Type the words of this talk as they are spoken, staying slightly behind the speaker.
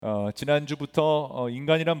지난주부터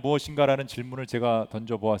인간이란 무엇인가라는 질문을 제가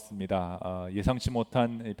던져보았습니다. 예상치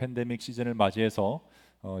못한 이 팬데믹 시즌을 맞이해서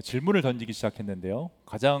질문을 던지기 시작했는데요.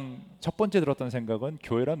 가장 첫 번째 들었던 생각은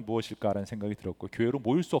교회란 무엇일까라는 생각이 들었고, 교회로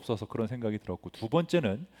모일 수 없어서 그런 생각이 들었고, 두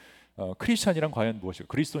번째는 크리스찬이란 과연 무엇일까,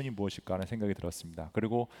 그리스도인이 무엇일까라는 생각이 들었습니다.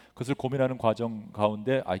 그리고 그것을 고민하는 과정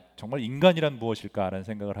가운데 정말 인간이란 무엇일까라는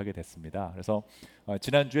생각을 하게 됐습니다. 그래서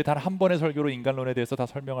지난주에 단 한 번의 설교로 인간론에 대해서 다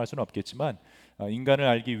설명할 수는 없겠지만, 인간을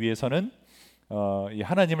알기 위해서는 이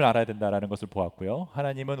하나님을 알아야 된다라는 것을 보았고요.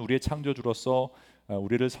 하나님은 우리의 창조주로서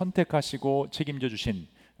우리를 선택하시고 책임져 주신,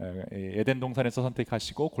 에덴 동산에서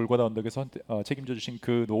선택하시고 골고다 언덕에서 책임져 주신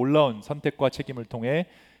그 놀라운 선택과 책임을 통해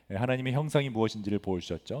하나님의 형상이 무엇인지를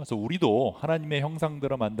보여주셨죠. 그래서 우리도 하나님의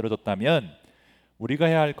형상대로 만들어졌다면 우리가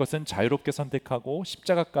해야 할 것은 자유롭게 선택하고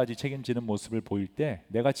십자가까지 책임지는 모습을 보일 때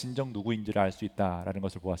내가 진정 누구인지를 알 수 있다라는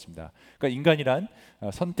것을 보았습니다. 그러니까 인간이란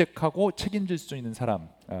선택하고 책임질 수 있는 사람이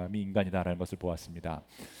인간이다라는 것을 보았습니다.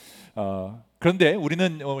 그런데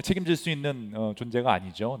우리는 책임질 수 있는 존재가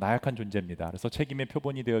아니죠. 나약한 존재입니다. 그래서 책임의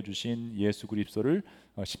표본이 되어 주신 예수 그리스도를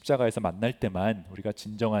십자가에서 만날 때만 우리가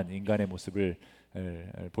진정한 인간의 모습을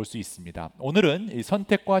볼 수 있습니다. 오늘은 이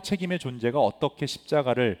선택과 책임의 존재가 어떻게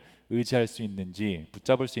십자가를 의지할 수 있는지,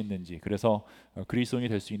 붙잡을 수 있는지, 그래서 그리스도인이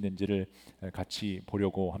될 수 있는지를 같이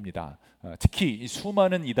보려고 합니다. 특히 이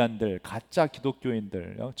수많은 이단들, 가짜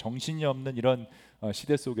기독교인들, 정신이 없는 이런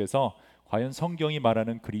시대 속에서 과연 성경이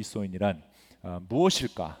말하는 그리스도인이란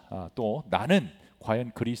무엇일까? 또 나는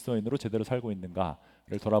과연 그리스도인으로 제대로 살고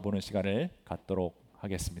있는가를 돌아보는 시간을 갖도록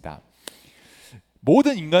하겠습니다.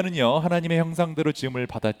 모든 인간은요, 하나님의 형상대로 지음을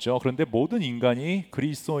받았죠. 그런데 모든 인간이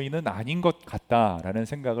그리스도인은 아닌 것 같다라는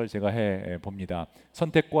생각을 제가 해 봅니다.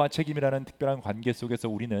 선택과 책임이라는 특별한 관계 속에서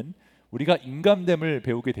우리가 인간됨을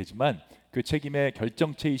배우게 되지만, 그 책임의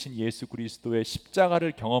결정체이신 예수 그리스도의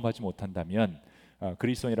십자가를 경험하지 못한다면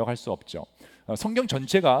그리스도인이라고 할 수 없죠. 성경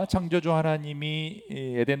전체가 창조주 하나님이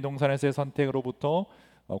에덴 동산에서의 선택으로부터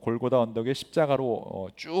골고다 언덕의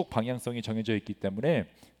십자가로 쭉 방향성이 정해져 있기 때문에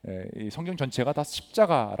이 성경 전체가 다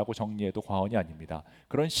십자가라고 정리해도 과언이 아닙니다.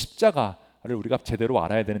 그런 십자가를 우리가 제대로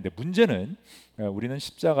알아야 되는데, 문제는 우리는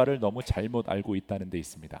십자가를 너무 잘못 알고 있다는 데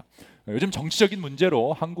있습니다. 요즘 정치적인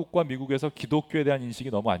문제로 한국과 미국에서 기독교에 대한 인식이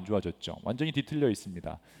너무 안 좋아졌죠. 완전히 뒤틀려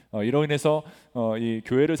있습니다. 이로 인해서 이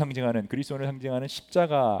교회를 상징하는, 그리스도를 상징하는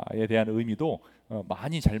십자가에 대한 의미도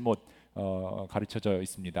많이 잘못 가르쳐져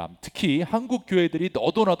있습니다. 특히 한국 교회들이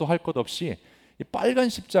너도 나도 할 것 없이 이 빨간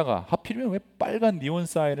십자가, 하필이면 왜 빨간 니온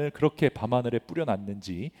사인을 그렇게 밤하늘에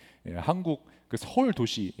뿌려놨는지, 한국 그 서울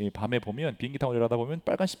도시 밤에 보면, 비행기 타고 내려다 보면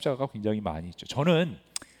빨간 십자가가 굉장히 많이 있죠. 저는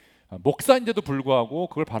목사인데도 불구하고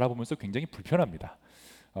그걸 바라보면서 굉장히 불편합니다.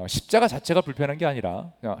 십자가 자체가 불편한 게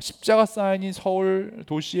아니라 십자가 사인이 서울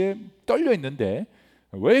도시에 떨려 있는데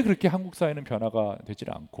왜 그렇게 한국 사회는 변화가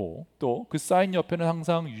되질 않고, 또 그 사인 옆에는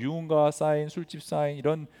항상 유흥가 사인, 술집 사인,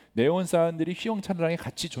 이런 네온 사인들이 휘황찬란하게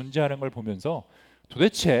같이 존재하는 걸 보면서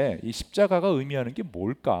도대체 이 십자가가 의미하는 게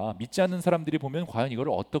뭘까? 믿지 않는 사람들이 보면 과연 이걸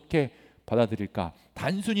어떻게 받아들일까?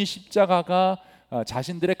 단순히 십자가가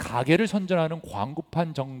자신들의 가게를 선전하는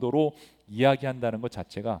광고판 정도로 이야기한다는 것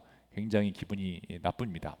자체가 굉장히 기분이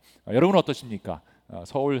나쁩니다. 여러분 어떠십니까?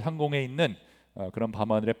 서울 상공에 있는 그런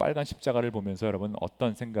밤하늘의 빨간 십자가를 보면서 여러분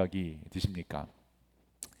어떤 생각이 드십니까?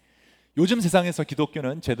 요즘 세상에서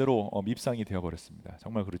기독교는 제대로 밉상이 되어버렸습니다.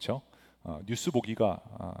 정말 그렇죠? 뉴스 보기가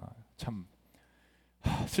참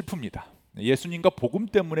슬픕니다. 예수님과 복음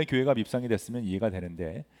때문에 교회가 밉상이 됐으면 이해가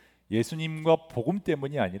되는데, 예수님과 복음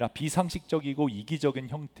때문이 아니라 비상식적이고 이기적인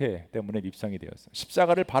형태 때문에 밉상이 되었어요.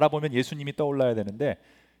 십자가를 바라보면 예수님이 떠올라야 되는데,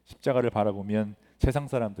 십자가를 바라보면 세상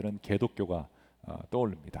사람들은 개독교가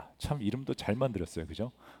떠오릅니다. 참 이름도 잘 만들었어요,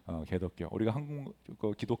 그죠? 개독교. 우리가 한국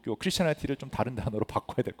기독교 크리스천리티를 좀 다른 단어로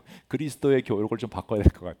바꿔야 될 거, 그리스도의 교육을 좀 바꿔야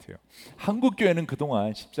될 것 같아요. 한국 교회는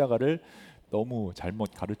그동안 십자가를 너무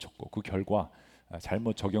잘못 가르쳤고, 그 결과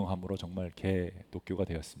잘못 적용함으로 정말 개독교가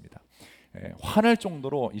되었습니다. 화날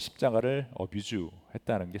정도로 이 십자가를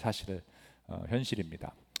어뷰즈했다는 게 사실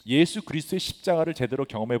현실입니다. 예수 그리스도의 십자가를 제대로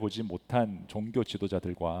경험해 보지 못한 종교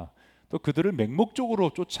지도자들과 또 그들을 맹목적으로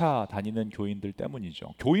쫓아다니는 교인들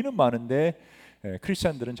때문이죠. 교인은 많은데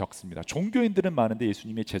크리스천들은 적습니다. 종교인들은 많은데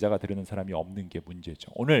예수님의 제자가 되려는 사람이 없는 게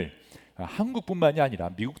문제죠. 오늘 한국뿐만이 아니라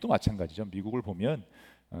미국도 마찬가지죠. 미국을 보면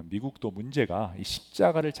미국도 문제가 이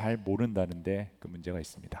십자가를 잘 모른다는데 그 문제가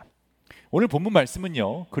있습니다. 오늘 본문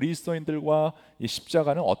말씀은요, 그리스도인들과 이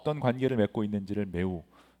십자가는 어떤 관계를 맺고 있는지를 매우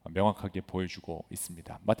명확하게 보여주고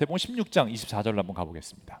있습니다. 마태복음 16장 24절로 한번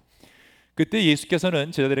가보겠습니다. 그때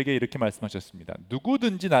예수께서는 제자들에게 이렇게 말씀하셨습니다.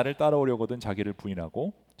 누구든지 나를 따라오려거든 자기를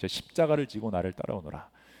부인하고 제 십자가를 지고 나를 따라오너라.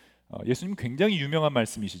 예수님 굉장히 유명한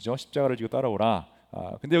말씀이시죠. 십자가를 지고 따라오라.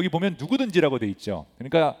 근데 여기 보면 누구든지라고 돼 있죠.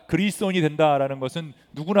 그러니까 그리스도인이 된다라는 것은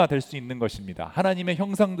누구나 될 수 있는 것입니다. 하나님의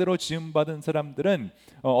형상대로 지음받은 사람들은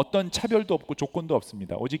어떤 차별도 없고 조건도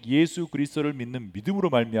없습니다. 오직 예수 그리스도를 믿는 믿음으로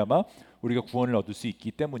말미암아 우리가 구원을 얻을 수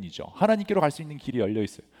있기 때문이죠. 하나님께로 갈 수 있는 길이 열려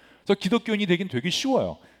있어요. 그래서 기독교인이 되긴 되게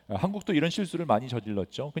쉬워요. 한국도 이런 실수를 많이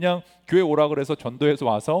저질렀죠. 그냥 교회 오라 그래서 전도해서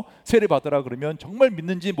와서 세례 받으라 그러면 정말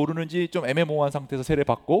믿는지 모르는지 좀 애매모호한 상태에서 세례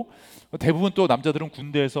받고, 대부분 또 남자들은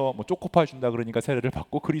군대에서 뭐 쪼코파 준다 그러니까 세례를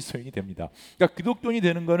받고 그리스도인이 됩니다. 그러니까 기독교인이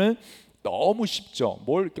되는 거는 너무 쉽죠.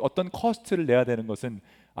 뭘 어떤 커스트를 내야 되는 것은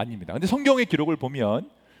아닙니다. 근데 성경의 기록을 보면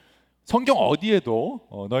성경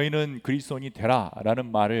어디에도 너희는 그리스도인이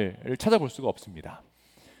되라라는 말을 찾아볼 수가 없습니다.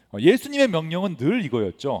 예수님의 명령은 늘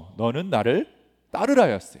이거였죠. 너는 나를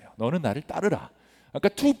따르라였어요. 너는 나를 따르라. 그러니까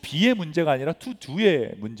to be의 문제가 아니라 to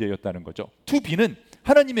do의 문제였다는 거죠. to be는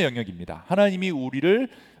하나님의 영역입니다. 하나님이 우리를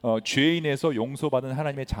죄인에서 용서받은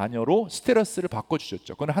하나님의 자녀로 스테러스를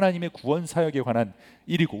바꿔주셨죠. 그건 하나님의 구원 사역에 관한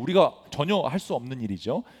일이고 우리가 전혀 할 수 없는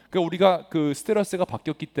일이죠. 그러니까 우리가 그 스테러스가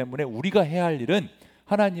바뀌었기 때문에 우리가 해야 할 일은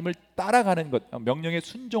하나님을 따라가는 것, 명령에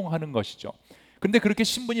순종하는 것이죠. 근데 그렇게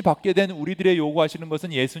신분이 받게 된 우리들의 요구하시는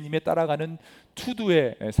것은 예수님에 따라가는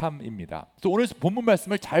투두의 삶입니다. 그래서 오늘 본문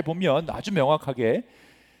말씀을 잘 보면 아주 명확하게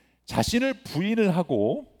자신을 부인을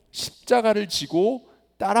하고 십자가를 지고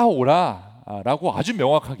따라오라 라고 아주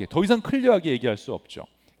명확하게, 더 이상 클리어하게 얘기할 수 없죠.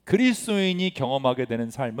 그리스도인이 경험하게 되는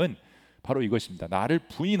삶은 바로 이것입니다. 나를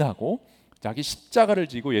부인하고 자기 십자가를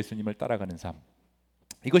지고 예수님을 따라가는 삶.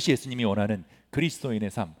 이것이 예수님이 원하는 그리스도인의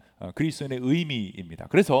삶, 그리스도인의 의미입니다.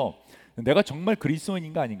 그래서 내가 정말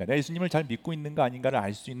그리스도인인가 아닌가, 내가 예수님을 잘 믿고 있는가 아닌가를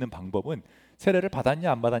알 수 있는 방법은 세례를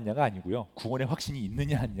받았냐 안 받았냐가 아니고요, 구원의 확신이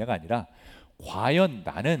있느냐 아니냐가 아니라 과연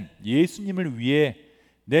나는 예수님을 위해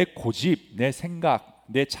내 고집, 내 생각,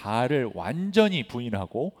 내 자아를 완전히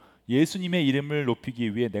부인하고 예수님의 이름을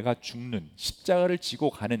높이기 위해 내가 죽는, 십자가를 지고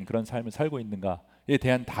가는 그런 삶을 살고 있는가에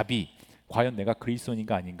대한 답이 과연 내가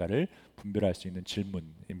그리스도인인가 아닌가를 분별할 수 있는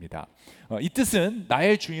질문입니다. 이 뜻은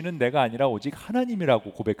나의 주인은 내가 아니라 오직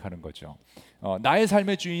하나님이라고 고백하는 거죠. 나의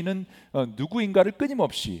삶의 주인은 누구인가를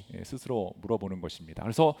끊임없이 스스로 물어보는 것입니다.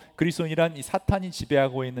 그래서 그리스도인이란 이 사탄이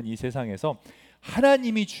지배하고 있는 이 세상에서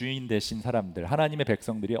하나님이 주인 되신 사람들, 하나님의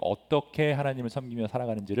백성들이 어떻게 하나님을 섬기며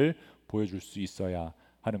살아가는지를 보여줄 수 있어야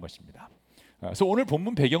하는 것입니다. 그래서 오늘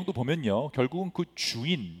본문 배경도 보면요, 결국은 그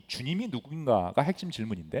주님이 누군가가 핵심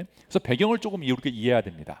질문인데, 그래서 배경을 조금 이렇게 이해해야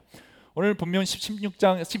됩니다. 오늘 본문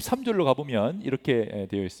 16장 13절로 가보면 이렇게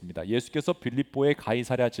되어 있습니다. 예수께서 빌립보의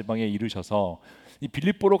가이사랴 지방에 이르셔서, 이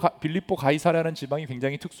빌립보 가이사랴라는 지방이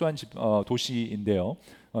굉장히 특수한 도시인데요.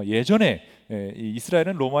 예전에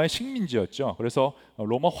이스라엘은 로마의 식민지였죠. 그래서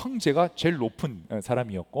로마 황제가 제일 높은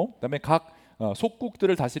사람이었고, 그다음에 각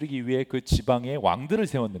속국들을 다스리기 위해 그 지방에 왕들을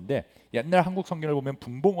세웠는데, 옛날 한국 성경을 보면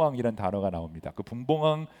분봉왕이라는 단어가 나옵니다. 그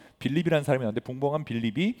분봉왕 빌립이라는 사람이 나오는데, 분봉왕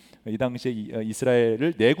빌립이 이 당시에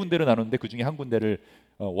이스라엘을 네 군데로 나눴는데 그 중에 한 군데를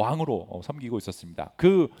왕으로 섬기고 있었습니다.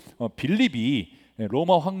 그 빌립이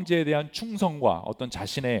로마 황제에 대한 충성과 어떤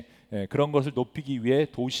자신의 그런 것을 높이기 위해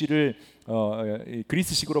도시를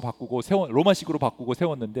그리스식으로 바꾸고 로마식으로 바꾸고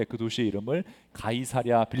세웠는데, 그 도시의 이름을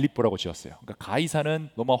가이사랴 빌립보라고 지었어요. 그러니까 가이사는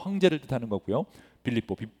로마 황제를 뜻하는 거고요,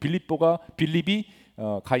 빌립이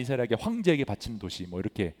가이사랴에게 황제에게 바친 도시, 뭐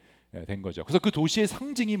이렇게 된 거죠. 그래서 그 도시의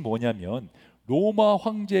상징이 뭐냐면 로마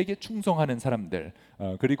황제에게 충성하는 사람들,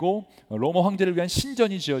 그리고 로마 황제를 위한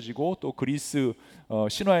신전이 지어지고, 또 그리스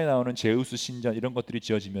신화에 나오는 제우스 신전, 이런 것들이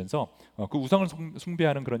지어지면서 그 우상을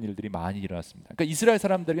숭배하는 그런 일들이 많이 일어났습니다. 그러니까 이스라엘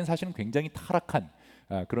사람들에게는 사실은 굉장히 타락한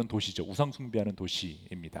그런 도시죠. 우상 숭배하는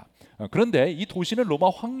도시입니다. 그런데 이 도시는 로마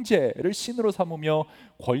황제를 신으로 삼으며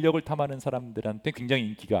권력을 탐하는 사람들한테 굉장히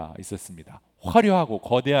인기가 있었습니다. 화려하고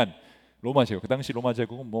거대한 로마 제국, 그 당시 로마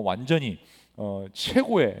제국은 뭐 완전히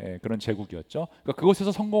최고의 그런 제국이었죠. 그러니까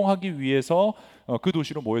그곳에서 성공하기 위해서 그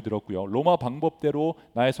도시로 모여들었고요, 로마 방법대로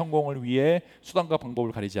나의 성공을 위해 수단과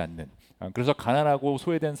방법을 가리지 않는, 그래서 가난하고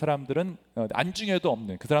소외된 사람들은 안중에도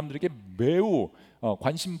없는, 그 사람들에게 매우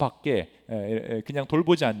관심 받게 그냥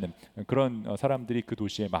돌보지 않는 그런 사람들이 그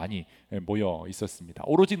도시에 많이 모여 있었습니다.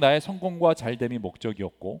 오로지 나의 성공과 잘됨이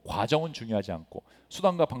목적이었고, 과정은 중요하지 않고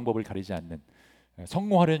수단과 방법을 가리지 않는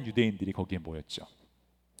성공하려는 유대인들이 거기에 모였죠.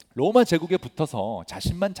 로마 제국에 붙어서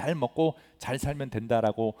자신만 잘 먹고 잘 살면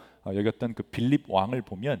된다라고 여겼던 그 빌립 왕을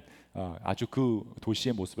보면 아주 그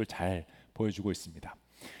도시의 모습을 잘 보여주고 있습니다.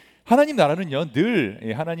 하나님 나라는요,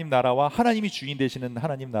 늘 하나님 나라와 하나님이 주인 되시는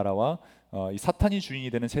하나님 나라와 이 사탄이 주인이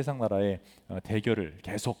되는 세상 나라의 대결을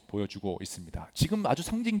계속 보여주고 있습니다. 지금 아주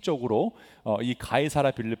상징적으로 이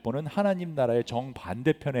가이사라 빌립보는 하나님 나라의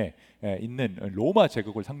정반대편에 있는 로마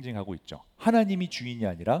제국을 상징하고 있죠. 하나님이 주인이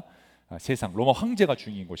아니라 세상 로마 황제가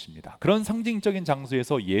중인 곳입니다. 그런 상징적인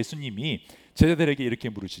장소에서 예수님이 제자들에게 이렇게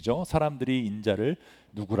물으시죠. 사람들이 인자를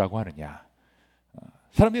누구라고 하느냐?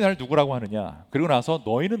 사람들이 나를 누구라고 하느냐? 그리고 나서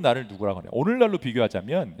너희는 나를 누구라고 하느냐? 오늘날로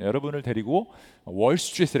비교하자면 여러분을 데리고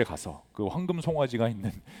월스트리트에 가서 그 황금 송아지가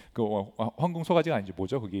있는 그 황금 송아지가 아니지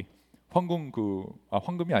뭐죠? 거기 황금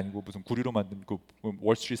황금이 아니고 무슨 구리로 만든 그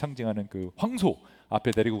월스트리트 상징하는 그 황소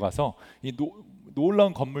앞에 데리고 가서 이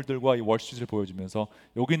놀라운 건물들과 이 월스트리트를 보여주면서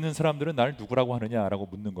여기 있는 사람들은 나를 누구라고 하느냐라고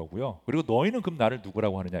묻는 거고요. 그리고 너희는 그럼 나를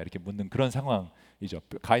누구라고 하느냐 이렇게 묻는 그런 상황이죠.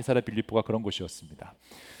 가이사랴 빌립보가 그런 곳이었습니다.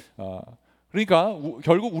 그러니까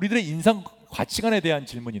결국 우리들의 인상 가치관에 대한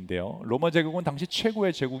질문인데요. 로마 제국은 당시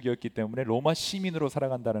최고의 제국이었기 때문에 로마 시민으로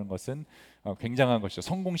살아간다는 것은 굉장한 것이죠.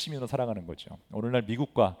 성공 시민으로 살아가는 거죠. 오늘날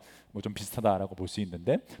미국과 뭐 좀 비슷하다라고 볼 수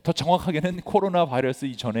있는데 더 정확하게는 코로나 바이러스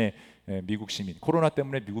이전에 미국 시민, 코로나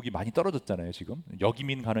때문에 미국이 많이 떨어졌잖아요. 지금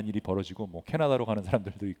역이민 가는 일이 벌어지고 뭐 캐나다로 가는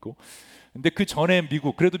사람들도 있고. 근데 그 전에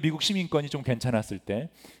미국, 그래도 미국 시민권이 좀 괜찮았을 때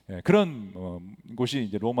그런 곳이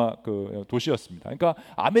이제 로마 그 도시였습니다. 그러니까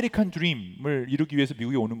아메리칸 드림을 이루기 위해서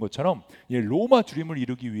미국에 오는 것처럼 로마 드림을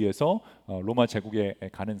이루기 위해서 로마 제국에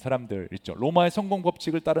가는 사람들 있죠. 로마의 성공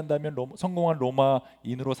법칙을 따른다면 성공한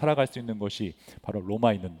로마인으로 살아갈 수 있는 것이 바로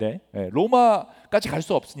로마인인데 로마까지 갈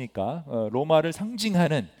수 없으니까 로마를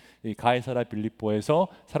상징하는 이 가이사랴 빌립보에서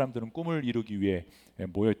사람들은 꿈을 이루기 위해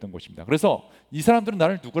모여있던 곳입니다. 그래서 이 사람들은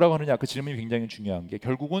나를 누구라고 하느냐, 그 질문이 굉장히 중요한 게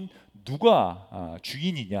결국은 누가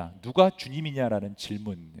주인이냐, 누가 주님이냐라는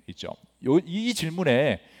질문이죠. 이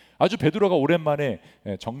질문에 아주 베드로가 오랜만에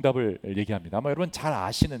정답을 얘기합니다. 아마 여러분 잘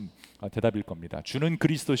아시는 대답일 겁니다. 주는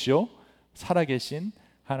그리스도시요 살아계신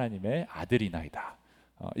하나님의 아들이나이다.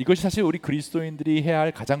 이것이 사실 우리 그리스도인들이 해야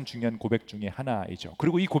할 가장 중요한 고백 중에 하나이죠.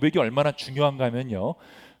 그리고 이 고백이 얼마나 중요한가 하면요,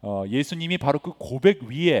 예수님이 바로 그 고백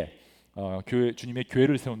위에 주님의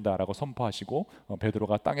교회를 세운다라고 선포하시고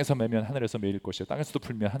베드로가 땅에서 매면 하늘에서 매일 것이요 땅에서도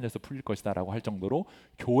풀면 하늘에서 풀릴 것이다라고 할 정도로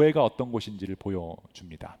교회가 어떤 곳인지를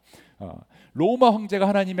보여줍니다. 로마 황제가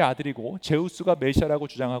하나님의 아들이고 제우스가 메시아라고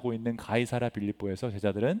주장하고 있는 가이사랴 빌립보에서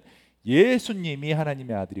제자들은 예수님이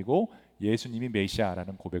하나님의 아들이고 예수님이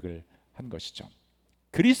메시아라는 고백을 한 것이죠.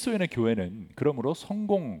 그리스도인의 교회는 그러므로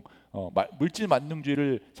성공, 물질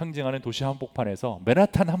만능주의를 상징하는 도시 한복판에서,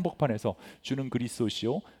 맨하탄 한복판에서 주는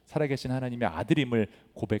그리스도시요 살아계신 하나님의 아들임을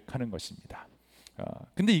고백하는 것입니다.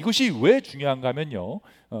 근데 이것이 왜 중요한가 하면요,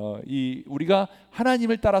 우리가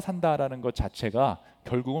하나님을 따라 산다라는 것 자체가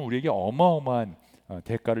결국은 우리에게 어마어마한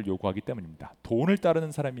대가를 요구하기 때문입니다. 돈을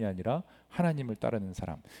따르는 사람이 아니라 하나님을 따르는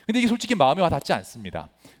사람. 근데 이게 솔직히 마음에 와 닿지 않습니다.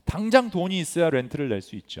 당장 돈이 있어야 렌트를 낼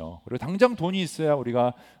수 있죠. 그리고 당장 돈이 있어야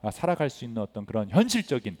우리가 살아갈 수 있는 어떤 그런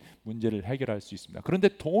현실적인 문제를 해결할 수 있습니다. 그런데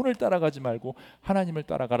돈을 따라가지 말고 하나님을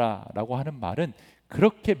따라가라라고 하는 말은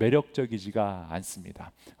그렇게 매력적이지가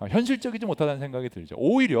않습니다. 현실적이지 못하다는 생각이 들죠.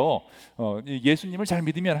 오히려 예수님을 잘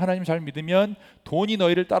믿으면, 하나님을 잘 믿으면 돈이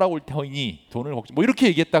너희를 따라올 터이니 돈을 뭐 이렇게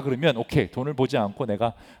얘기했다 그러면 오케이, 돈을 보지 않고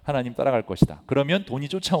내가 하나님 따라갈 것이다. 그러면 돈이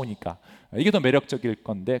쫓아오니까 이게 더 매력적일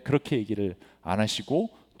건데 그렇게 얘기를 안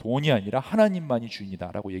하시고 돈이 아니라 하나님만이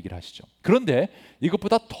주인이다라고 얘기를 하시죠. 그런데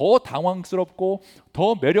이것보다 더 당황스럽고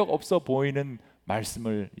더 매력 없어 보이는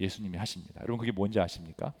말씀을 예수님이 하십니다. 여러분 그게 뭔지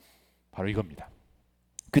아십니까? 바로 이겁니다.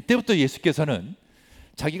 그때부터 예수께서는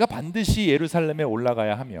자기가 반드시 예루살렘에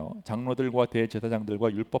올라가야 하며 장로들과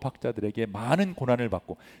대제사장들과 율법학자들에게 많은 고난을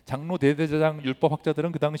받고, 장로 대제사장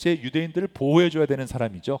율법학자들은 그 당시에 유대인들을 보호해줘야 되는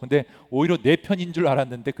사람이죠. 근데 오히려 내 편인 줄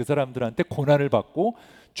알았는데 그 사람들한테 고난을 받고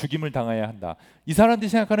죽임을 당해야 한다. 이 사람들이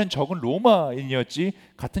생각하는 적은 로마인이었지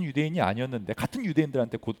같은 유대인이 아니었는데 같은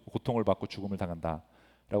유대인들한테 고통을 받고 죽음을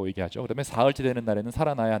당한다라고 얘기하죠. 그다음에 사흘째 되는 날에는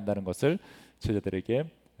살아나야 한다는 것을 제자들에게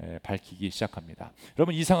밝히기 시작합니다.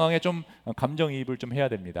 여러분 이 상황에 좀 감정이입을 좀 해야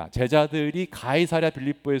됩니다. 제자들이 가이사랴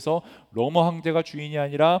빌립보에서 로마 황제가 주인이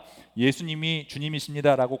아니라 예수님이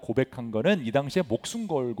주님이십니다라고 고백한 거는 이 당시에 목숨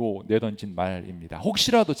걸고 내던진 말입니다.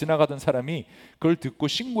 혹시라도 지나가던 사람이 그걸 듣고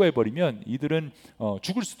신고해버리면 이들은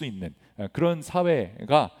죽을 수도 있는 그런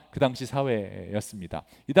사회가 그 당시 사회였습니다.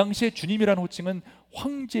 이 당시에 주님이라는 호칭은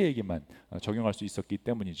황제에게만 적용할 수 있었기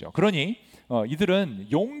때문이죠. 그러니 이들은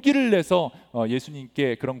용기를 내서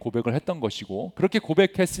예수님께 그런 고백을 했던 것이고, 그렇게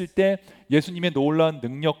고백했을 때 예수님의 놀라운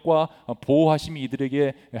능력과 보호하심이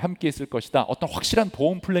이들에게 함께 있을 것이다, 어떤 확실한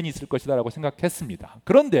보험 플랜이 있을 것이다 라고 생각했습니다.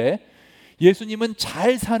 그런데 예수님은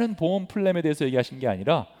잘 사는 보험 플랜에 대해서 얘기하신 게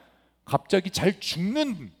아니라 갑자기 잘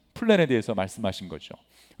죽는 플랜에 대해서 말씀하신 거죠.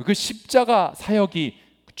 그 십자가 사역이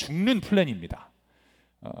죽는 플랜입니다.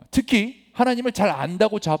 특히 하나님을 잘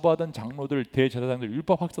안다고 자부하던 장로들, 대제사장들,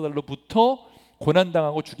 율법학자들로부터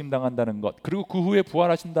고난당하고 죽임당한다는 것, 그리고 그 후에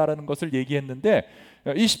부활하신다라는 것을 얘기했는데,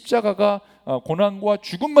 이 십자가가 고난과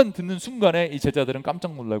죽음만 듣는 순간에 이 제자들은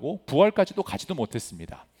깜짝 놀라고 부활까지도 가지도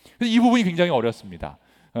못했습니다. 그래서 이 부분이 굉장히 어렵습니다.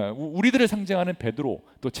 우리들을 상징하는 베드로,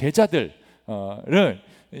 또 제자들은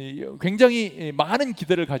굉장히 많은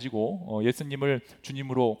기대를 가지고 예수님을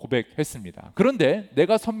주님으로 고백했습니다. 그런데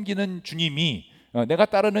내가 섬기는 주님이, 내가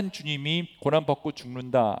따르는 주님이 고난받고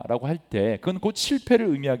죽는다라고 할 때 그건 곧 실패를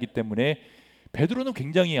의미하기 때문에 베드로는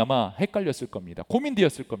굉장히 아마 헷갈렸을 겁니다.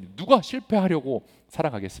 고민되었을 겁니다. 누가 실패하려고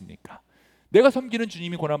살아가겠습니까? 내가 섬기는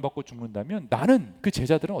주님이 고난받고 죽는다면 나는, 그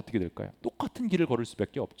제자들은 어떻게 될까요? 똑같은 길을 걸을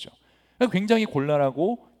수밖에 없죠. 굉장히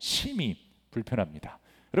곤란하고 심히 불편합니다.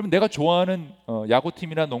 여러분, 내가 좋아하는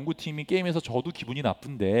야구팀이나 농구팀이 게임에서 져도 기분이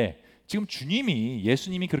나쁜데 지금 주님이,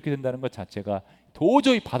 예수님이 그렇게 된다는 것 자체가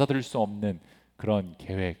도저히 받아들일 수 없는 그런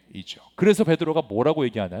계획이죠. 그래서 베드로가 뭐라고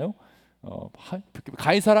얘기하나요?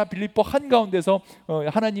 가이사라 빌립보 한가운데서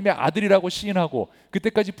하나님의 아들이라고 시인하고,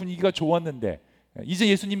 그때까지 분위기가 좋았는데 이제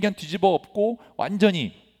예수님 그냥 뒤집어 엎고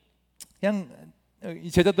완전히 그냥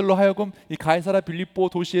이 제자들로 하여금 이 가이사라 빌립보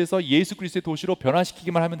도시에서 예수 그리스도의 도시로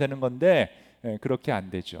변화시키기만 하면 되는 건데 그렇게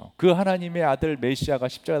안 되죠. 그 하나님의 아들 메시아가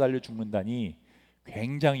십자가 달려 죽는다니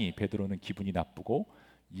굉장히 베드로는 기분이 나쁘고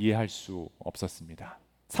이해할 수 없었습니다.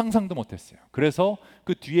 상상도 못했어요. 그래서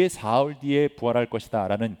그 뒤에 사흘 뒤에 부활할 것이다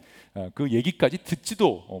라는 그 얘기까지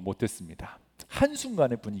듣지도 못했습니다.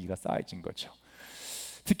 한순간에 분위기가 싸해진 거죠.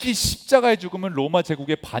 특히 십자가의 죽음은 로마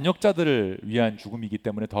제국의 반역자들을 위한 죽음이기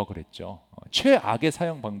때문에 더 그랬죠. 최악의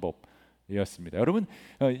사형 방법이었습니다. 여러분,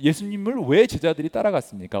 예수님을 왜 제자들이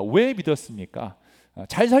따라갔습니까? 왜 믿었습니까?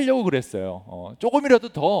 잘 살려고 그랬어요. 조금이라도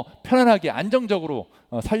더 편안하게 안정적으로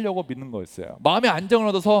살려고 믿는 거였어요. 마음의 안정을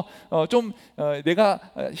얻어서 내가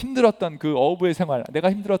힘들었던 그 어부의 생활, 내가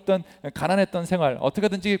힘들었던 가난했던 생활,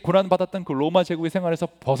 어떻게든지 고난받았던 그 로마 제국의 생활에서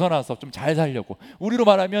벗어나서 좀 잘 살려고, 우리로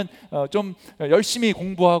말하면 좀 열심히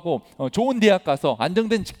공부하고 좋은 대학 가서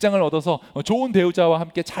안정된 직장을 얻어서 좋은 배우자와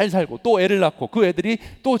함께 잘 살고, 또 애를 낳고 그 애들이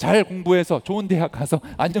또 잘 공부해서 좋은 대학 가서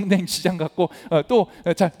안정된 시장 갖고 또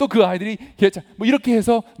그 아이들이 뭐 이렇게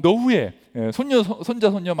해서 노후에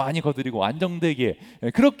손자 손녀 많이 거드리고 안정되게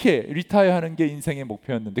그렇게 리타이어하는 게 인생의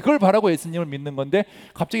목표였는데, 그걸 바라고 예수님을 믿는 건데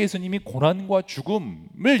갑자기 예수님이 고난과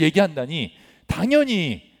죽음을 얘기한다니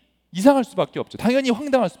당연히 이상할 수밖에 없죠. 당연히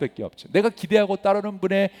황당할 수밖에 없죠. 내가 기대하고 따르는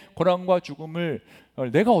분의 고난과 죽음을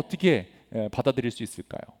내가 어떻게 받아들일 수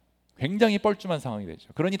있을까요? 굉장히 뻘쭘한 상황이 되죠.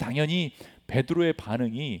 그러니 당연히 베드로의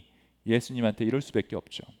반응이 예수님한테 이럴 수밖에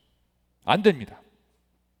없죠. 안 됩니다.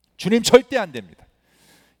 주님, 절대 안 됩니다.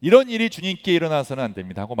 이런 일이 주님께 일어나서는 안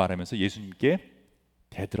됩니다 하고 말하면서 예수님께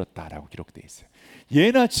대들었다라고 기록되어 있어요.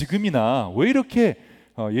 예나 지금이나 왜 이렇게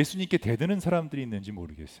예수님께 대드는 사람들이 있는지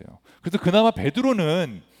모르겠어요. 그래서 그나마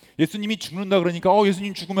베드로는 예수님이 죽는다 그러니까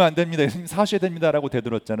예수님 죽으면 안 됩니다, 예수님 사셔야 됩니다 라고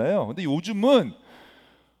대들었잖아요. 근데 요즘은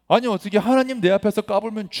아니 어떻게 하나님 내 앞에서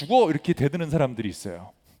까불면 죽어, 이렇게 대드는 사람들이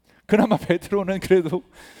있어요. 그나마 베드로는 그래도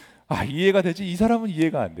이해가 되지, 이 사람은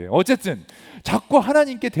이해가 안 돼요. 어쨌든 자꾸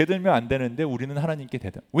하나님께 대들면 안 되는데 우리는 하나님께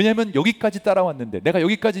대들. 왜냐하면 여기까지 따라왔는데, 내가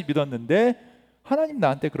여기까지 믿었는데 하나님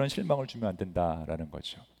나한테 그런 실망을 주면 안 된다라는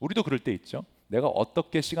거죠. 우리도 그럴 때 있죠. 내가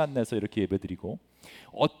어떻게 시간 내서 이렇게 예배드리고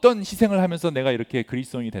어떤 희생을 하면서 내가 이렇게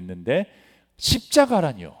그리스도인이 됐는데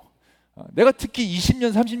십자가라니요. 내가 특히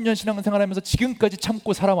 20년 30년 신앙생활하면서 지금까지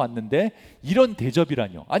참고 살아왔는데 이런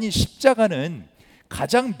대접이라뇨. 아니, 십자가는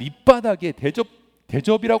가장 밑바닥에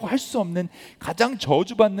대접이라고 할 수 없는 가장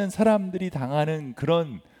저주받는 사람들이 당하는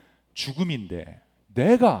그런 죽음인데,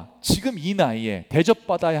 내가 지금 이 나이에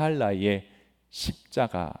대접받아야 할 나이에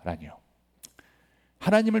십자가라뇨.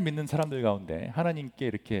 하나님을 믿는 사람들 가운데 하나님께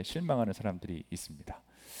이렇게 실망하는 사람들이 있습니다.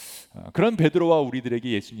 그런 베드로와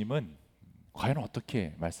우리들에게 예수님은 과연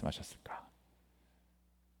어떻게 말씀하셨을까?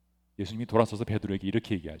 예수님이 돌아서서 베드로에게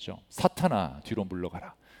이렇게 얘기하죠. 사탄아, 뒤로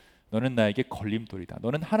물러가라. 너는 나에게 걸림돌이다.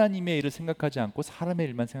 너는 하나님의 일을 생각하지 않고 사람의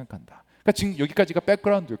일만 생각한다. 그러니까 지금 여기까지가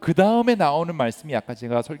백그라운드예요. 그 다음에 나오는 말씀이 아까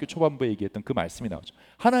제가 설교 초반부에 얘기했던 그 말씀이 나오죠.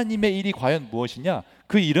 하나님의 일이 과연 무엇이냐?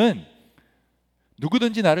 그 일은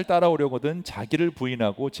누구든지 나를 따라오려거든 자기를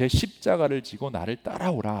부인하고 제 십자가를 지고 나를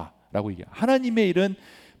따라오라 라고 얘기해요. 하나님의 일은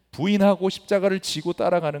부인하고 십자가를 지고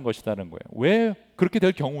따라가는 것이라는 거예요. 왜? 그렇게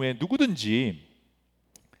될 경우에 누구든지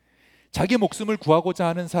자기 목숨을 구하고자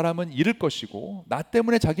하는 사람은 잃을 것이고 나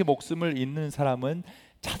때문에 자기 목숨을 잃는 사람은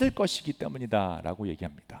찾을 것이기 때문이다 라고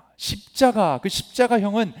얘기합니다. 십자가, 그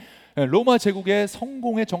십자가형은 로마 제국의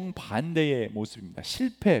성공의 정반대의 모습입니다.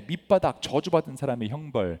 실패, 밑바닥, 저주받은 사람의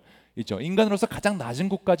형벌 있죠. 인간으로서 가장 낮은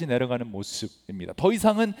곳까지 내려가는 모습입니다. 더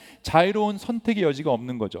이상은 자유로운 선택의 여지가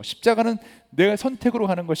없는 거죠. 십자가는 내가 선택으로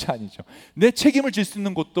하는 것이 아니죠. 내 책임을 질 수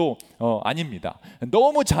있는 것도 아닙니다.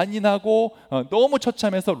 너무 잔인하고 너무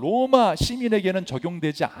처참해서 로마 시민에게는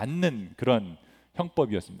적용되지 않는 그런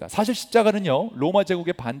형법이었습니다. 사실 십자가는요, 로마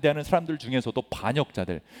제국에 반대하는 사람들 중에서도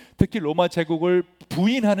반역자들, 특히 로마 제국을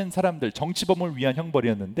부인하는 사람들, 정치범을 위한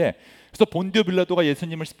형벌이었는데, 그래서 본디오 빌라도가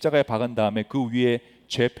예수님을 십자가에 박은 다음에 그 위에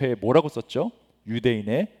죄패에 뭐라고 썼죠?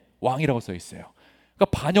 유대인의 왕이라고 써 있어요.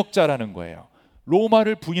 그러니까 반역자라는 거예요.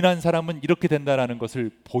 로마를 부인한 사람은 이렇게 된다라는 것을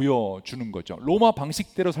보여주는 거죠. 로마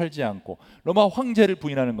방식대로 살지 않고 로마 황제를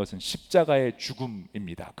부인하는 것은 십자가의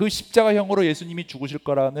죽음입니다. 그 십자가형으로 예수님이 죽으실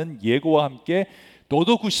거라는 예고와 함께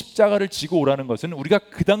너도 그 십자가를 지고 오라는 것은, 우리가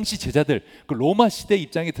그 당시 제자들, 그 로마 시대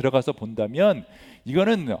입장에 들어가서 본다면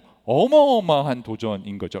이거는 어마어마한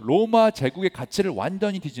도전인 거죠. 로마 제국의 가치를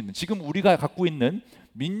완전히 뒤집는, 지금 우리가 갖고 있는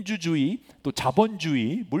민주주의, 또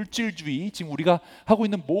자본주의, 물질주의, 지금 우리가 하고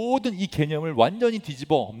있는 모든 이 개념을 완전히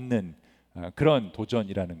뒤집어 엎는 그런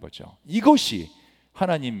도전이라는 거죠. 이것이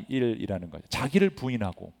하나님 일이라는 거죠. 자기를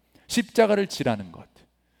부인하고 십자가를 지라는 것,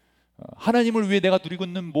 하나님을 위해 내가 누리고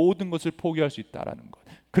있는 모든 것을 포기할 수 있다라는 것.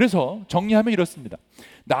 그래서 정리하면 이렇습니다.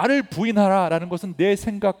 나를 부인하라라는 것은 내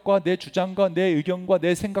생각과 내 주장과 내 의견과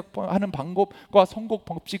내 생각하는 방법과 선곡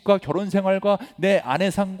법칙과 결혼 생활과 내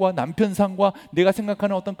아내상과 남편상과 내가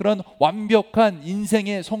생각하는 어떤 그런 완벽한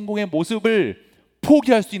인생의 성공의 모습을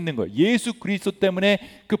포기할 수 있는 거예요. 예수 그리스도 때문에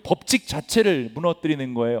그 법칙 자체를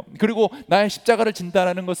무너뜨리는 거예요. 그리고 나의 십자가를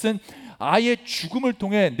진다라는 것은 아예 죽음을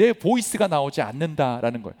통해 내 보이스가 나오지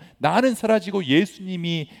않는다라는 거예요. 나는 사라지고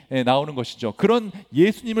예수님이 나오는 것이죠. 그런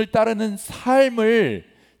예수님을 따르는 삶을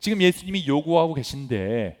지금 예수님이 요구하고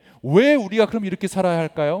계신데, 왜 우리가 그럼 이렇게 살아야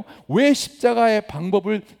할까요? 왜 십자가의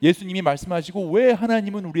방법을 예수님이 말씀하시고 왜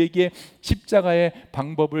하나님은 우리에게 십자가의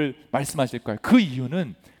방법을 말씀하실까요? 그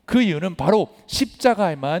이유는 바로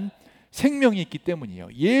십자가에만 생명이 있기 때문이에요.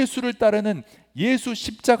 예수를 따르는 예수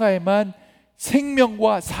십자가에만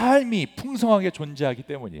생명과 삶이 풍성하게 존재하기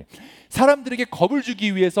때문이에요. 사람들에게 겁을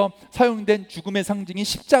주기 위해서 사용된 죽음의 상징이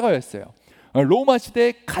십자가였어요. 로마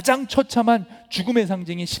시대의 가장 처참한 죽음의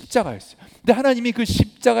상징이 십자가였어요. 근데 하나님이 그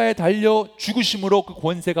십자가에 달려 죽으심으로 그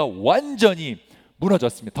권세가 완전히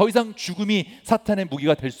무너졌습니다. 더 이상 죽음이 사탄의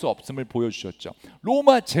무기가 될 수 없음을 보여주셨죠.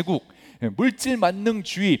 로마 제국, 물질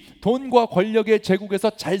만능주의, 돈과 권력의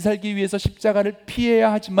제국에서 잘 살기 위해서 십자가를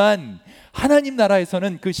피해야 하지만, 하나님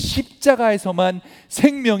나라에서는 그 십자가에서만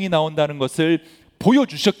생명이 나온다는 것을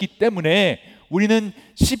보여주셨기 때문에 우리는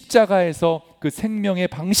십자가에서 그 생명의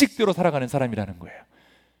방식대로 살아가는 사람이라는 거예요.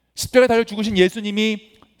 십자가에 달려 죽으신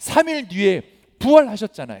예수님이 3일 뒤에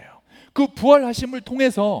부활하셨잖아요. 그 부활하심을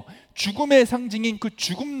통해서 죽음의 상징인 그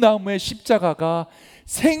죽음나무의 십자가가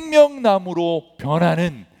생명나무로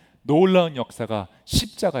변하는 놀라운 역사가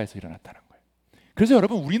십자가에서 일어났다는 거예요. 그래서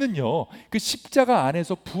여러분, 우리는요, 그 십자가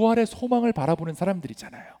안에서 부활의 소망을 바라보는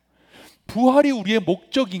사람들이잖아요. 부활이 우리의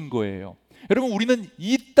목적인 거예요. 여러분, 우리는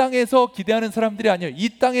이 땅에서 기대하는 사람들이 아니에요.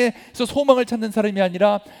 이 땅에서 소망을 찾는 사람이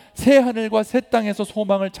아니라 새 하늘과 새 땅에서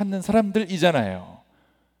소망을 찾는 사람들이잖아요.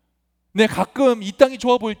 네, 가끔 이 땅이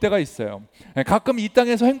좋아 보일 때가 있어요. 가끔 이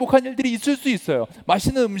땅에서 행복한 일들이 있을 수 있어요.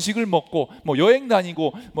 맛있는 음식을 먹고 여행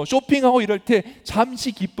다니고 쇼핑하고 이럴 때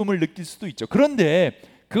잠시 기쁨을 느낄 수도 있죠. 그런데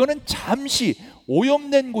그거는 잠시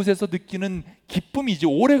오염된 곳에서 느끼는 기쁨이지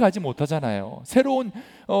오래 가지 못하잖아요. 새로운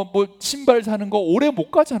신발 사는 거 오래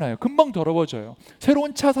못 가잖아요. 금방 더러워져요.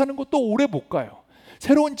 새로운 차 사는 것도 오래 못 가요.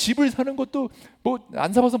 새로운 집을 사는 것도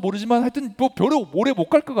안 사봐서 모르지만 하여튼 별로 오래 못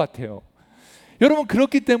갈 것 같아요. 여러분,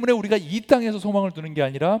 그렇기 때문에 우리가 이 땅에서 소망을 두는 게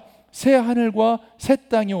아니라 새 하늘과 새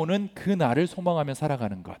땅이 오는 그 날을 소망하며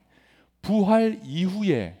살아가는 것, 부활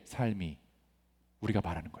이후의 삶이 우리가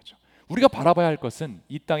바라는 거죠. 우리가 바라봐야 할 것은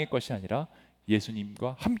이 땅의 것이 아니라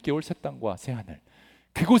예수님과 함께 올 새 땅과 새 하늘,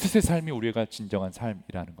 그곳에서의 삶이 우리가 진정한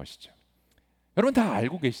삶이라는 것이죠. 여러분 다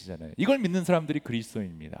알고 계시잖아요. 이걸 믿는 사람들이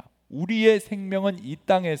그리스도인입니다. 우리의 생명은 이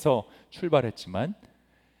땅에서 출발했지만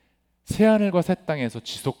새 하늘과 새 땅에서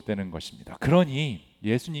지속되는 것입니다. 그러니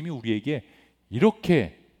예수님이 우리에게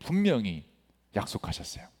이렇게 분명히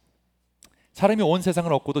약속하셨어요. 사람이 온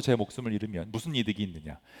세상을 얻고도 제 목숨을 잃으면 무슨 이득이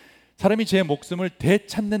있느냐? 사람이 제 목숨을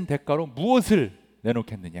되찾는 대가로 무엇을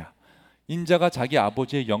내놓겠느냐? 인자가 자기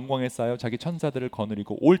아버지의 영광에 쌓여 자기 천사들을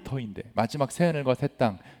거느리고 올 터인데, 마지막 새 하늘과 새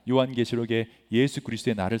땅, 요한계시록에 예수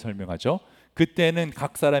그리스도의 날을 설명하죠. 그때는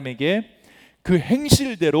각 사람에게 그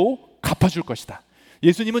행실대로 갚아줄 것이다.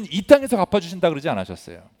 예수님은 이 땅에서 갚아주신다 그러지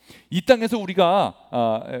않으셨어요. 이 땅에서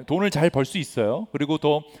우리가 돈을 잘 벌 수 있어요. 그리고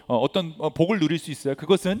또 어떤 복을 누릴 수 있어요.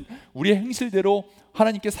 그것은 우리의 행실대로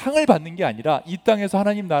하나님께 상을 받는 게 아니라 이 땅에서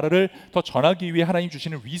하나님 나라를 더 전하기 위해 하나님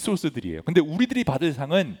주시는 리소스들이에요. 근데 우리들이 받을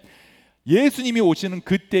상은 예수님이 오시는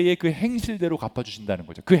그때의 그 행실대로 갚아주신다는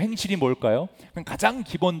거죠. 그 행실이 뭘까요? 가장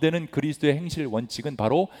기본되는 그리스도의 행실 원칙은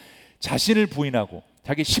바로 자신을 부인하고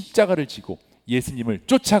자기 십자가를 지고 예수님을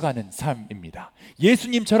쫓아가는 삶입니다.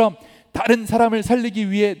 예수님처럼 다른 사람을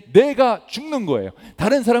살리기 위해 내가 죽는 거예요.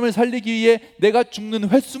 다른 사람을 살리기 위해 내가 죽는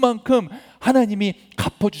횟수만큼 하나님이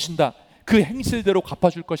갚아주신다. 그 행실대로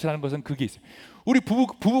갚아줄 것이라는 것은 그게 있어요. 우리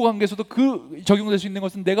부부 관계에서도 그 적용될 수 있는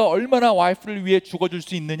것은 내가 얼마나 와이프를 위해 죽어줄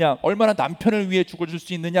수 있느냐, 얼마나 남편을 위해 죽어줄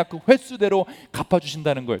수 있느냐, 그 횟수대로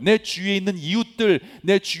갚아주신다는 거예요. 내 주위에 있는 이웃들,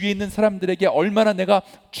 내 주위에 있는 사람들에게 얼마나 내가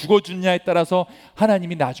죽어주느냐에 따라서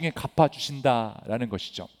하나님이 나중에 갚아주신다라는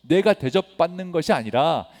것이죠. 내가 대접받는 것이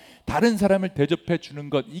아니라 다른 사람을 대접해 주는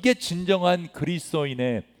것, 이게 진정한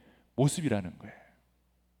그리스도인의 모습이라는 거예요.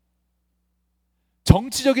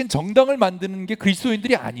 정치적인 정당을 만드는 게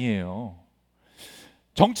그리스도인들이 아니에요.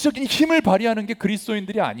 정치적인 힘을 발휘하는 게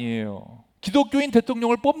그리스도인들이 아니에요. 기독교인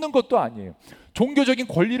대통령을 뽑는 것도 아니에요. 종교적인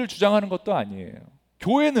권리를 주장하는 것도 아니에요.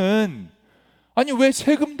 교회는 아니 왜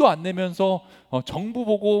세금도 안 내면서 정부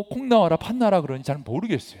보고 콩 나와라 팥 나라 그러는지 잘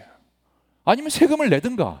모르겠어요. 아니면 세금을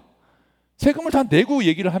내든가. 세금을 다 내고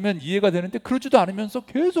얘기를 하면 이해가 되는데 그러지도 않으면서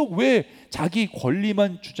계속 왜 자기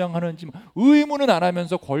권리만 주장하는지, 의무는 안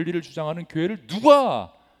하면서 권리를 주장하는 교회를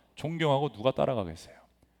누가 존경하고 누가 따라가겠어요?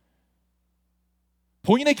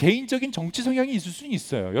 본인의 개인적인 정치 성향이 있을 수는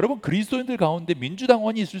있어요. 여러분, 그리스도인들 가운데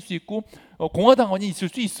민주당원이 있을 수 있고 공화당원이 있을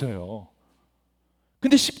수 있어요.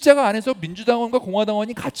 근데 십자가 안에서 민주당원과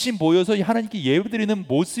공화당원이 같이 모여서 하나님께 예배드리는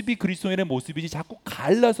모습이 그리스도인의 모습이지, 자꾸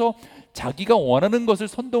갈라서 자기가 원하는 것을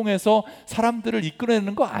선동해서 사람들을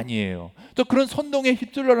이끌어내는 거 아니에요. 또 그런 선동에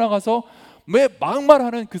휩쓸려 나가서 왜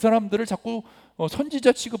막말하는 그 사람들을 자꾸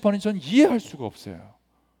선지자 취급하는지 저는 이해할 수가 없어요.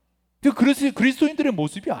 그래서 그리스도인들의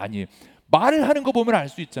모습이 아니에요. 말을 하는 거 보면 알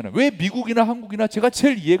수 있잖아요. 왜 미국이나 한국이나, 제가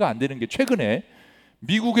제일 이해가 안 되는 게 최근에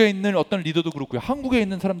미국에 있는 어떤 리더도 그렇고요, 한국에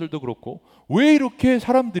있는 사람들도 그렇고, 왜 이렇게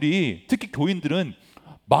사람들이, 특히 교인들은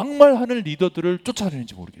막말하는 리더들을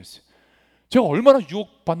쫓아다니는지 모르겠어요. 제가 얼마나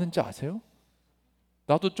유혹받는지 아세요?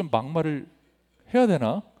 나도 좀 막말을 해야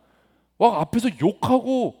되나? 막 앞에서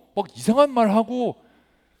욕하고 막 이상한 말하고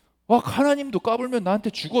막 하나님도 까불면 나한테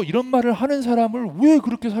죽어, 이런 말을 하는 사람을 왜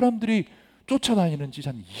그렇게 사람들이 쫓아다니는지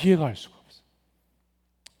저는 이해가 할 수가 없어요.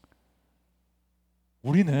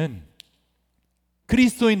 우리는,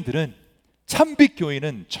 그리스도인들은, 참빛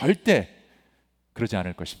교인은 절대 그러지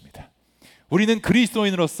않을 것입니다. 우리는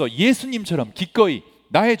그리스도인으로서 예수님처럼 기꺼이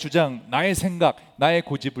나의 주장, 나의 생각, 나의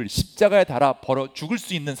고집을 십자가에 달아 벌어 죽을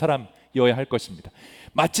수 있는 사람이어야 할 것입니다.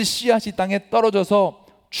 마치 씨앗이 땅에 떨어져서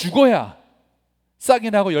죽어야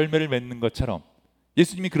싹이 나고 열매를 맺는 것처럼,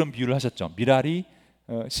 예수님이 그런 비유를 하셨죠. 미랄이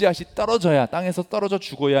씨앗이 떨어져야, 땅에서 떨어져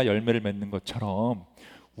죽어야 열매를 맺는 것처럼,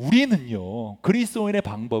 우리는요, 그리스도인의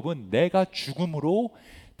방법은 내가 죽음으로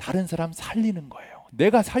다른 사람 살리는 거예요.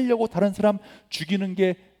 내가 살려고 다른 사람 죽이는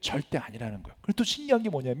게 절대 아니라는 거예요. 그리고 또 신기한 게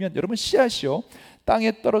뭐냐면, 여러분, 씨앗이요,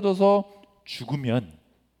 땅에 떨어져서 죽으면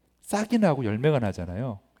싹이 나고 열매가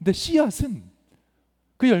나잖아요. 근데 씨앗은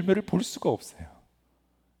그 열매를 볼 수가 없어요.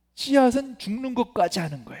 씨앗은 죽는 것까지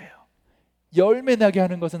하는 거예요. 열매 나게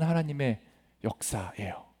하는 것은 하나님의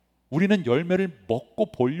역사예요. 우리는 열매를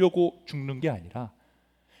먹고 보려고 죽는 게 아니라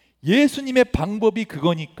예수님의 방법이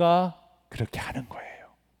그거니까 그렇게 하는 거예요.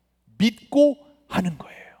 믿고 하는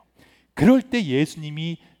거예요. 그럴 때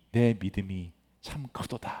예수님이 내 믿음이 참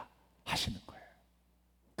크도다 하시는 거예요.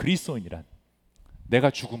 그리스도인이란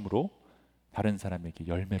내가 죽음으로 다른 사람에게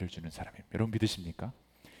열매를 주는 사람입니다. 여러분 믿으십니까?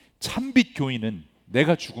 참빛 교인은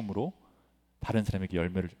내가 죽음으로 다른 사람에게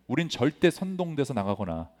열매를, 우린 절대 선동돼서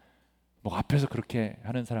나가거나 뭐 앞에서 그렇게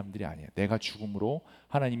하는 사람들이 아니에요. 내가 죽음으로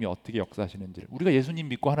하나님이 어떻게 역사하시는지를, 우리가 예수님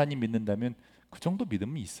믿고 하나님 믿는다면 그 정도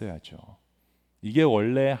믿음이 있어야죠. 이게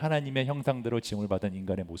원래 하나님의 형상대로 지음을 받은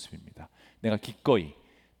인간의 모습입니다. 내가 기꺼이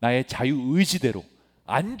나의 자유의지대로,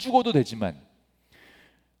 안 죽어도 되지만,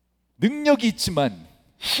 능력이 있지만,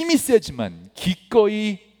 힘이 세지만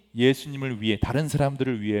기꺼이 예수님을 위해, 다른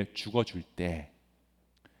사람들을 위해 죽어줄 때,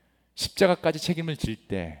 십자가까지 책임을 질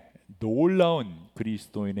때 놀라운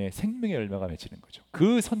그리스도인의 생명의 열매가 맺히는 거죠.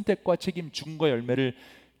 그 선택과 책임, 죽음과 열매를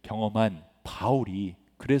경험한 바울이,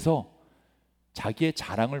 그래서 자기의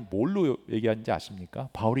자랑을 뭘로 얘기하는지 아십니까?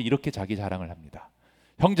 바울이 이렇게 자기 자랑을 합니다.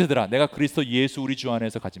 형제들아, 내가 그리스도 예수 우리 주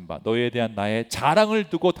안에서 가진 바 너희에 대한 나의 자랑을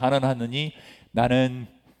두고 단언하느니 나는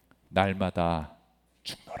날마다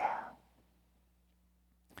죽노라.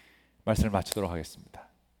 말씀을 마치도록 하겠습니다.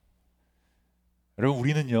 여러분,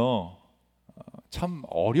 우리는요 참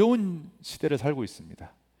어려운 시대를 살고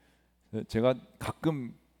있습니다. 제가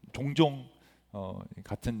가끔 종종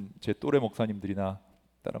같은 제 또래 목사님들이나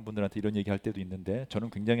다른 분들한테 이런 얘기할 때도 있는데, 저는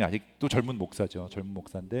굉장히 아직도 젊은 목사죠. 젊은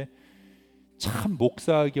목사인데 참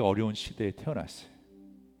목사하기 어려운 시대에 태어났어요.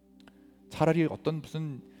 차라리 어떤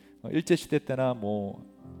무슨 일제 시대 때나 뭐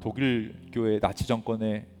독일 교회 나치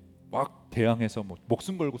정권에 막 대항해서 뭐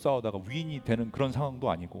목숨 걸고 싸우다가 위인이 되는 그런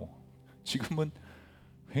상황도 아니고, 지금은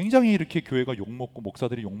굉장히 이렇게 교회가 욕먹고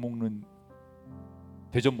목사들이 욕먹는,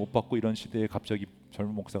 대접 못 받고 이런 시대에 갑자기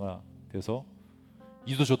젊은 목사가 돼서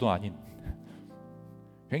이도 저도 아닌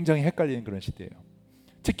굉장히 헷갈리는 그런 시대예요.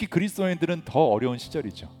 특히 그리스도인들은 더 어려운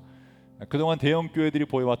시절이죠. 그동안 대형 교회들이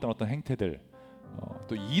보여왔던 어떤 행태들,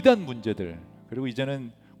 또 이단 문제들, 그리고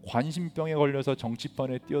이제는 관심병에 걸려서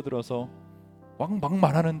정치판에 뛰어들어서 막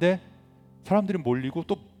말하는데 사람들이 몰리고,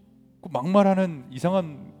 또 그 막말하는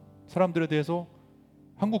이상한 사람들에 대해서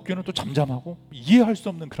한국 교회는 또 잠잠하고 이해할 수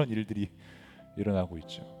없는 그런 일들이 일어나고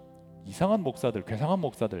있죠. 이상한 목사들, 괴상한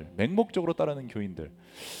목사들, 맹목적으로 따르는 교인들,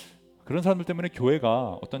 그런 사람들 때문에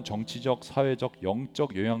교회가 어떤 정치적, 사회적,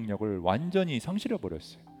 영적 영향력을 완전히 상실해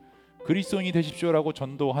버렸어요. 그리스도인이 되십시오라고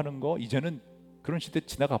전도하는 거 이제는 그런 시대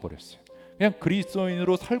지나가 버렸어요. 그냥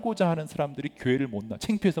그리스도인으로 살고자 하는 사람들이 교회를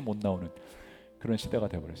창피해서 못 나오는 그런 시대가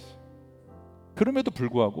돼 버렸어요. 그럼에도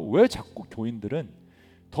불구하고 왜 자꾸 교인들은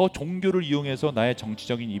더 종교를 이용해서 나의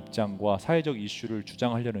정치적인 입장과 사회적 이슈를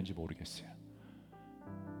주장하려는지 모르겠어요.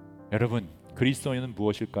 여러분, 그리스도인은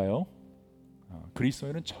무엇일까요?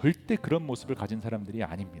 그리스도인은 절대 그런 모습을 가진 사람들이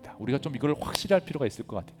아닙니다. 우리가 좀 이걸 확실히 할 필요가 있을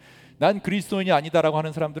것 같아요. 난 그리스도인이 아니다라고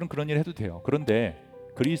하는 사람들은 그런 일 해도 돼요. 그런데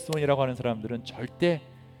그리스도인이라고 하는 사람들은 절대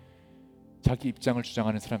자기 입장을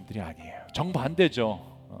주장하는 사람들이 아니에요. 정반대죠.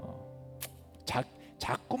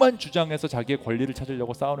 자꾸만 주장해서 자기의 권리를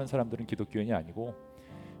찾으려고 싸우는 사람들은 기독교인이 아니고,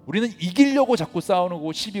 우리는 이기려고 자꾸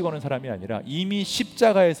싸우고 시비 거는 사람이 아니라 이미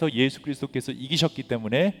십자가에서 예수 그리스도께서 이기셨기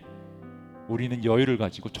때문에 우리는 여유를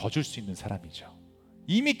가지고 져줄 수 있는 사람이죠.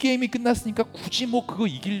 이미 게임이 끝났으니까 굳이 뭐 그거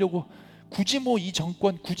이기려고, 굳이 뭐 이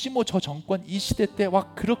정권, 굳이 뭐 저 정권, 이 시대 때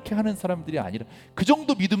막 그렇게 하는 사람들이 아니라, 그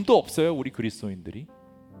정도 믿음도 없어요. 우리 그리스도인들이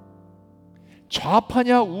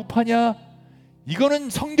좌파냐 우파냐 이거는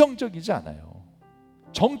성경적이지 않아요.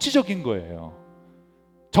 정치적인 거예요.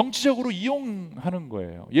 정치적으로 이용하는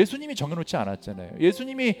거예요. 예수님이 정해놓지 않았잖아요.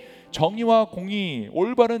 예수님이 정의와 공의,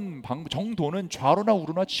 올바른 정도는 좌로나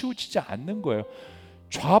우로나 치우치지 않는 거예요.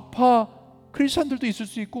 좌파 크리스찬들도 있을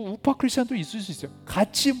수 있고 우파 크리스찬도 있을 수 있어요.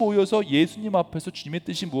 같이 모여서 예수님 앞에서 주님의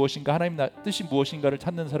뜻이 무엇인가, 하나님 뜻이 무엇인가를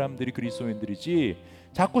찾는 사람들이 그리스도인들이지,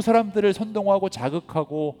 자꾸 사람들을 선동하고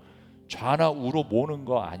자극하고 좌나 우로 모는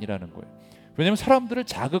거 아니라는 거예요. 왜냐하면 사람들을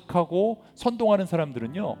자극하고 선동하는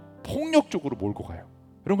사람들은요 폭력적으로 몰고 가요.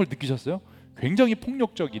 이런 걸 느끼셨어요? 굉장히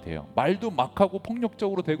폭력적이 돼요. 말도 막하고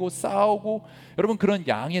폭력적으로 되고 싸우고. 여러분, 그런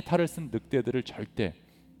양의 탈을 쓴 늑대들을 절대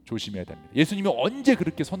조심해야 됩니다. 예수님이 언제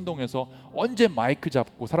그렇게 선동해서, 언제 마이크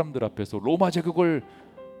잡고 사람들 앞에서 로마 제국을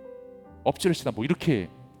엎지르시다 뭐 이렇게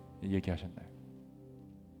얘기하셨나요?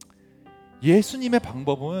 예수님의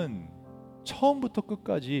방법은 처음부터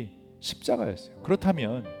끝까지 십자가였어요.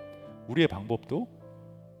 그렇다면 우리의 방법도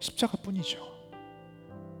십자가뿐이죠.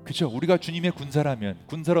 그렇죠? 우리가 주님의 군사라면,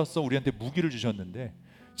 군사로서 우리한테 무기를 주셨는데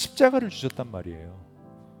십자가를 주셨단 말이에요.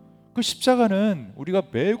 그 십자가는 우리가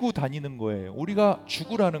메고 다니는 거예요. 우리가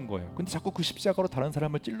죽으라는 거예요. 근데 자꾸 그 십자가로 다른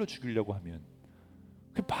사람을 찔러 죽이려고 하면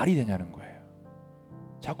그게 말이 되냐는 거예요.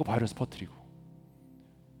 자꾸 바이러스 퍼뜨리고.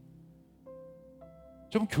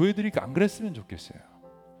 좀 교회들이 안 그랬으면 좋겠어요.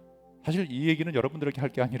 사실 이 얘기는 여러분들에게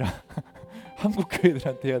할 게 아니라 한국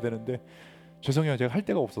교회들한테 해야 되는데, 죄송해요. 제가 할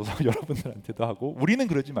데가 없어서 여러분들한테도 하고, 우리는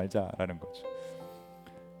그러지 말자라는 거죠.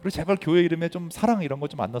 그리고 제발 교회 이름에 좀 사랑 이런 거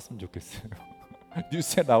좀 안 넣었으면 좋겠어요.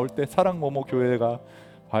 뉴스에 나올 때 사랑 뭐뭐 교회가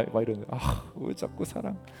이러는데, 왜 자꾸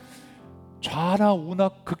사랑. 좌나 우나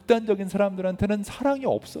극단적인 사람들한테는 사랑이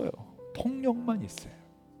없어요. 폭력만 있어요.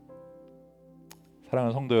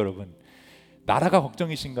 사랑하는 성도 여러분, 나라가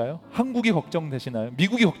걱정이신가요? 한국이 걱정되시나요?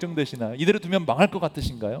 미국이 걱정되시나요? 이대로 두면 망할 것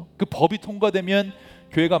같으신가요? 그 법이 통과되면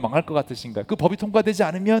교회가 망할 것 같으신가요? 그 법이 통과되지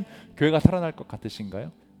않으면 교회가 살아날 것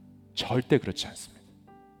같으신가요? 절대 그렇지 않습니다.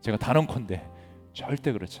 제가 단언컨대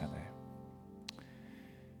절대 그렇지 않아요.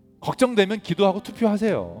 걱정되면 기도하고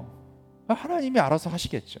투표하세요. 하나님이 알아서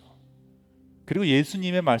하시겠죠. 그리고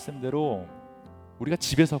예수님의 말씀대로 우리가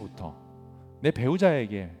집에서부터 내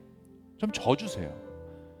배우자에게 좀 져주세요.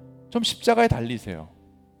 좀 십자가에 달리세요.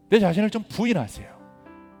 내 자신을 좀 부인하세요.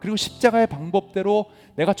 그리고 십자가의 방법대로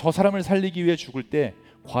내가 저 사람을 살리기 위해 죽을 때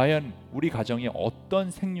과연 우리 가정에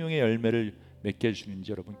어떤 생명의 열매를 맺게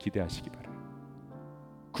해주는지 여러분 기대하시기 바라요.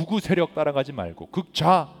 극우 세력 따라가지 말고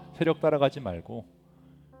극좌 세력 따라가지 말고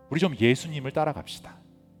우리 좀 예수님을 따라갑시다.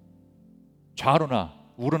 좌로나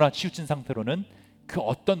우로나 치우친 상태로는 그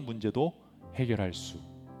어떤 문제도 해결할 수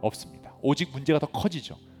없습니다. 오직 문제가 더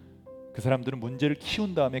커지죠. 그 사람들은 문제를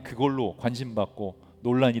키운 다음에 그걸로 관심받고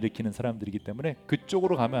논란 일으키는 사람들이기 때문에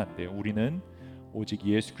그쪽으로 가면 안 돼요. 우리는 오직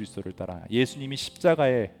예수 그리스도를 따라 예수님이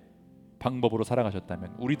십자가의 방법으로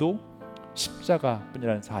살아가셨다면 우리도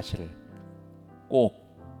십자가뿐이라는 사실을 꼭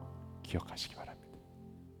기억하시기 바랍니다.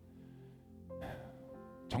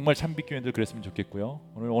 정말 참빛교인들 그랬으면 좋겠고요.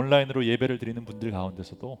 오늘 온라인으로 예배를 드리는 분들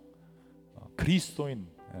가운데서도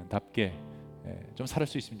그리스도인답게 좀 살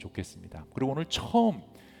수 있으면 좋겠습니다. 그리고 오늘 처음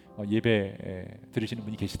예배 들으시는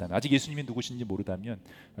분이 계시다면 아직 예수님이 누구신지 모르다면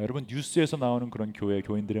여러분 뉴스에서 나오는 그런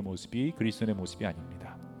교인들의 모습이 그리스도인의 모습이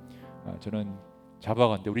아닙니다. 저는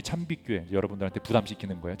잡아간데 우리 참빛교회 여러분들한테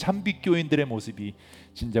부담시키는 거예요. 참빛교인들의 모습이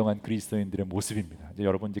진정한 그리스도인들의 모습입니다. 이제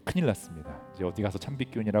여러분 이제 큰일 났습니다. 이제 어디 가서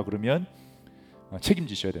참빛교인이라 그러면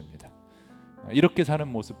책임지셔야 됩니다. 이렇게 사는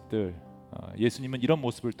모습들 예수님은 이런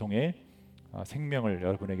모습을 통해 생명을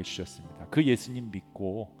여러분에게 주셨습니다. 그 예수님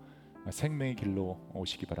믿고 생명의 길로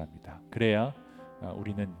오시기 바랍니다. 그래야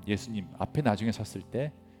우리는 예수님 앞에 나중에 섰을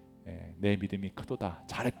때 내 믿음이 크도다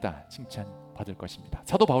잘했다 칭찬 받을 것입니다.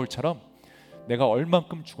 사도 바울처럼 내가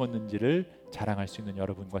얼만큼 죽었는지를 자랑할 수 있는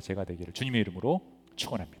여러분과 제가 되기를 주님의 이름으로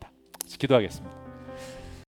축원합니다. 기도하겠습니다.